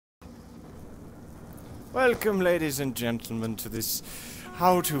Welcome, ladies and gentlemen, to this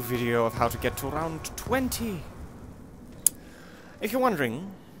how-to video of how to get to round 20. If you're wondering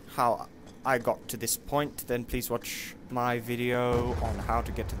how I got to this point, then please watch my video on how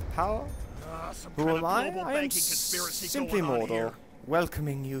to get to the power. Who am I? I am simply mortal,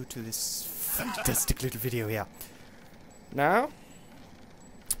 welcoming you to this fantastic little video here. Now,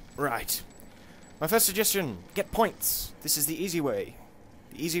 right. My first suggestion, get points. This is the easy way.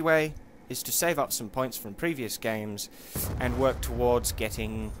 The easy way is to save up some points from previous games and work towards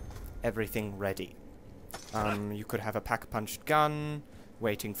getting everything ready. You could have a pack-a-punched gun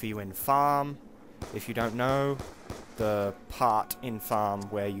waiting for you in farm. If you don't know, the part in farm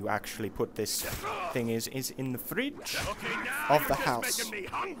where you actually put this thing is in the fridge of the house.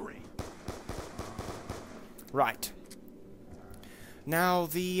 Right. Now,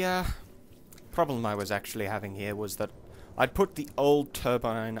 the problem I was actually having here was that I'd put the old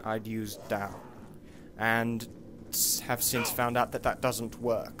turbine I'd used down, and have since found out that that doesn't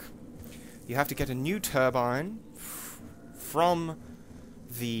work. You have to get a new turbine from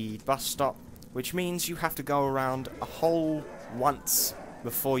the bus stop, which means you have to go around a hole once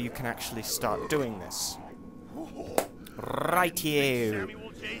before you can actually start doing this. Right here.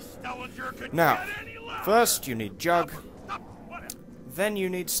 Now, first you need jug, then you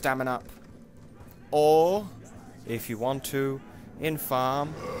need stamina, or if you want to, in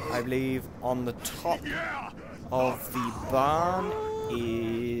farm, I believe on the top of the barn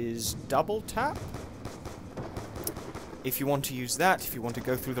is double tap. If you want to use that, if you want to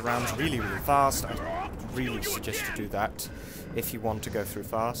go through the rounds really, really fast, I really suggest you do that if you want to go through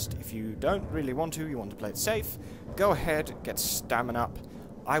fast. If you don't really want to, you want to play it safe, go ahead, get stamina up.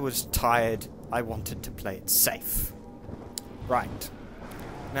 I was tired, I wanted to play it safe. Right.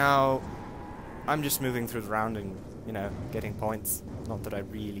 Now, I'm just moving through the round and, you know, getting points. Not that I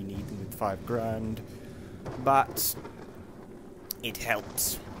really need them with 5 grand, but it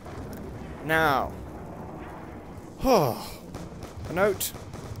helps. Now, a note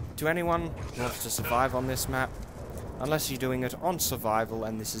to anyone who wants to survive on this map, unless you're doing it on survival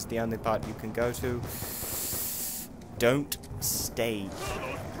and this is the only part you can go to, don't stay.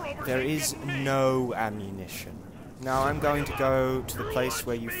 There is no ammunition. Now I'm going to go to the place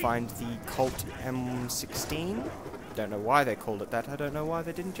where you find the Colt M16. Don't know why they called it that. I don't know why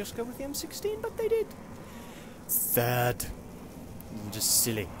they didn't just go with the M16, but they did. Third. Just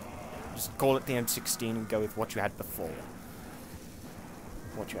silly. Just call it the M16 and go with what you had before.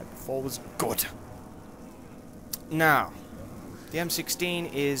 What you had before was good. Now, the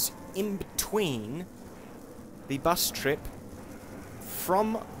M16 is in between the bus trip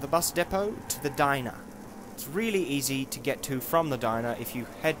from the bus depot to the diner. It's really easy to get to from the diner if you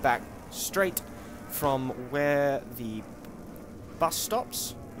head back straight from where the bus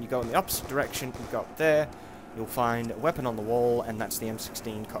stops. You go in the opposite direction, you go up there, you'll find a weapon on the wall, and that's the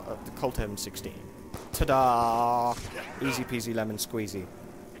M16, the Colt M16. Ta-da! Easy peasy lemon squeezy.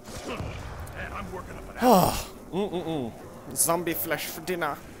 Zombie flesh for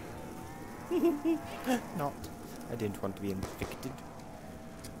dinner. Not. I didn't want to be infected.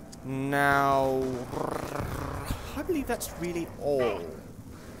 Now, I believe that's really all.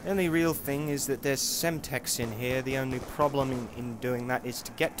 The only real thing is that there's Semtex in here. The only problem in doing that is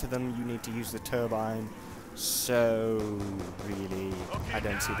to get to them, you need to use the turbine. So, really, I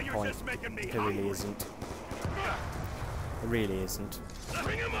don't see the point. There really isn't. There really isn't.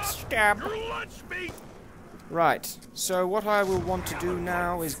 Stab! Right, so what I will want to do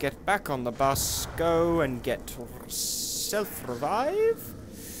now is get back on the bus, go and get self-revive.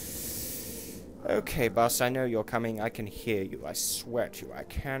 Okay, bus, I know you're coming. I can hear you. I swear to you, I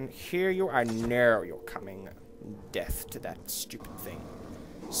can hear you. I know you're coming. Death to that stupid thing.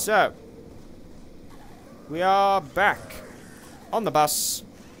 So, we are back on the bus,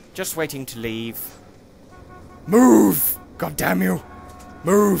 just waiting to leave. Move! God damn you!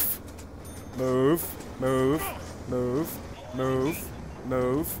 Move! Move, move, move, move,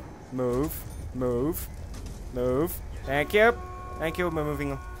 move, move, move, move. Thank you. Thank you, we're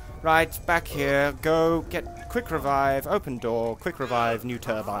moving. Right, back here, go, get quick revive, open door, quick revive, new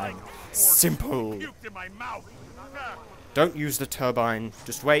turbine. Simple. Don't use the turbine,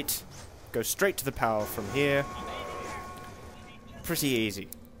 just wait, go straight to the power from here. Pretty easy.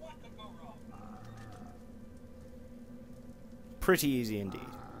 Pretty easy indeed.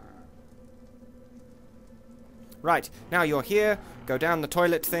 Right, now you're here, go down the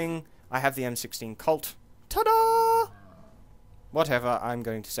toilet thing, I have the M16 Colt. Ta-da! Whatever, I'm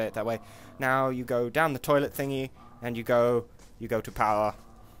going to say it that way. Now you go down the toilet thingy, and you go to power.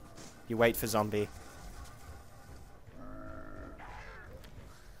 You wait for zombie.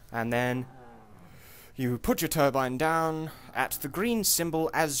 And then You put your turbine down at the green symbol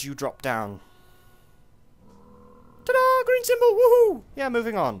as you drop down. Ta-da! Green symbol! Woohoo! Yeah,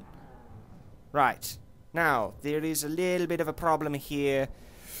 moving on. Right. Now, there is a little bit of a problem here.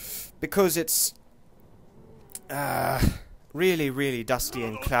 Because it's... really, really dusty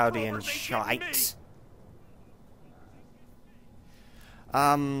and cloudy and shite.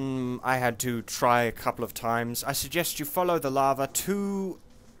 I had to try a couple of times. I suggest you follow the lava to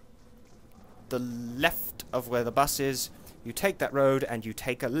the left of where the bus is. You take that road and you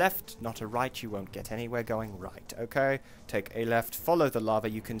take a left, not a right. You won't get anywhere going right, okay? Take a left, follow the lava.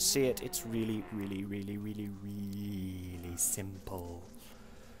 You can see it. It's really, really, really, really, really simple.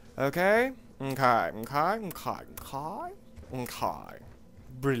 Okay? Okay.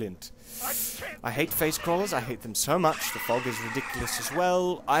 Brilliant. I hate face crawlers. I hate them so much. The fog is ridiculous as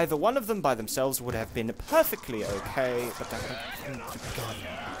well. Either one of them by themselves would have been perfectly okay, but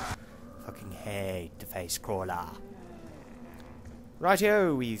fucking hate the face crawler.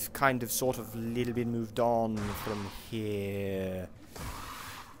 Rightio, we've kind of sort of a little bit moved on from here.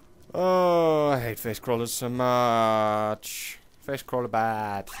 Oh, I hate face crawlers so much. Face crawler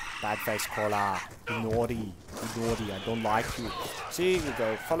bad. Bad face crawler. You're naughty. You're naughty. I don't like you. See, you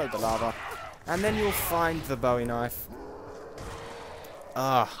go, follow the lava. And then you'll find the Bowie knife.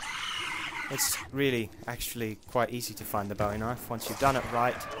 It's really, actually, quite easy to find the Bowie knife. Once you've done it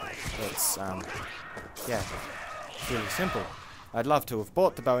right, it's, yeah, really simple. I'd love to have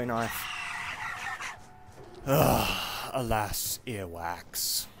bought the Bowie knife. Alas,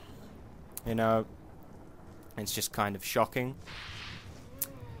 earwax. You know, it's just kind of shocking.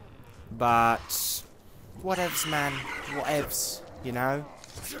 But whatevs, man. Whatevs, you know?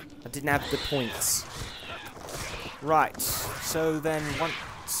 I didn't have the points. Right, so then once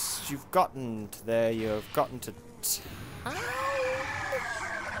you've gotten to there, you've gotten to town?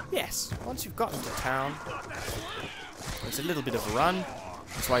 Yes, once you've gotten to town, it's a little bit of a run.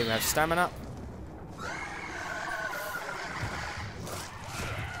 That's why you have stamina.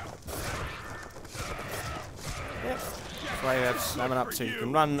 Yep, that's why you have stamina up so you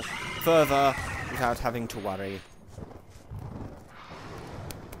can run further without having to worry.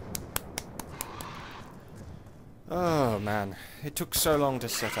 Oh man, it took so long to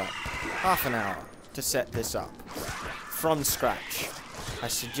set up. Half an hour to set this up. From scratch. I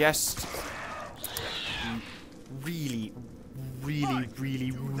suggest... really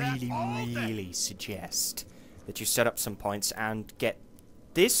suggest that you set up some points and get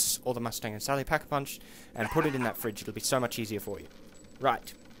this, or the Mustang and Sally Pack-a-Punch, and put it in that fridge. It'll be so much easier for you.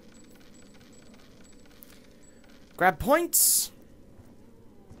 Right. Grab points.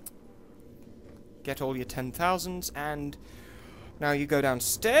 Get all your 10,000s, and now you go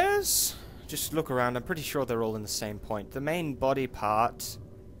downstairs. Just look around. I'm pretty sure they're all in the same point. The main body part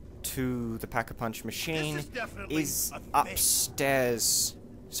to the Pack-a-Punch machine is upstairs.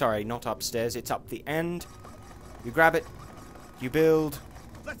 Sorry, not upstairs. It's up the end. You grab it. You build.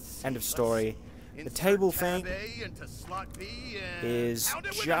 End of story. The table thing is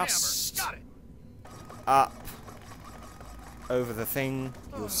just up over the thing.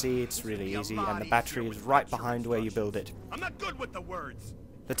 You'll see it's really easy, and the battery is right behind where you build it. I'm not good with the words.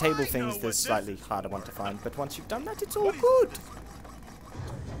 The table thing is the slightly harder one to find, but once you've done that, it's all good.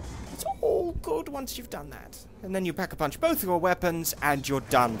 It's all good once you've done that. And then you Pack-a-Punch both your weapons, and you're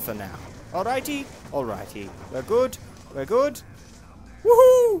done for now. Alrighty? Alrighty. We're good? We're good?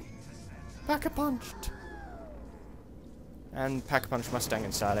 Woohoo! Pack-a-Punched. And Pack-a-Punch Mustang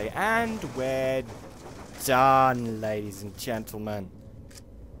and Sally. And we're done, ladies and gentlemen.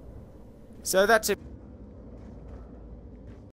 So that's it.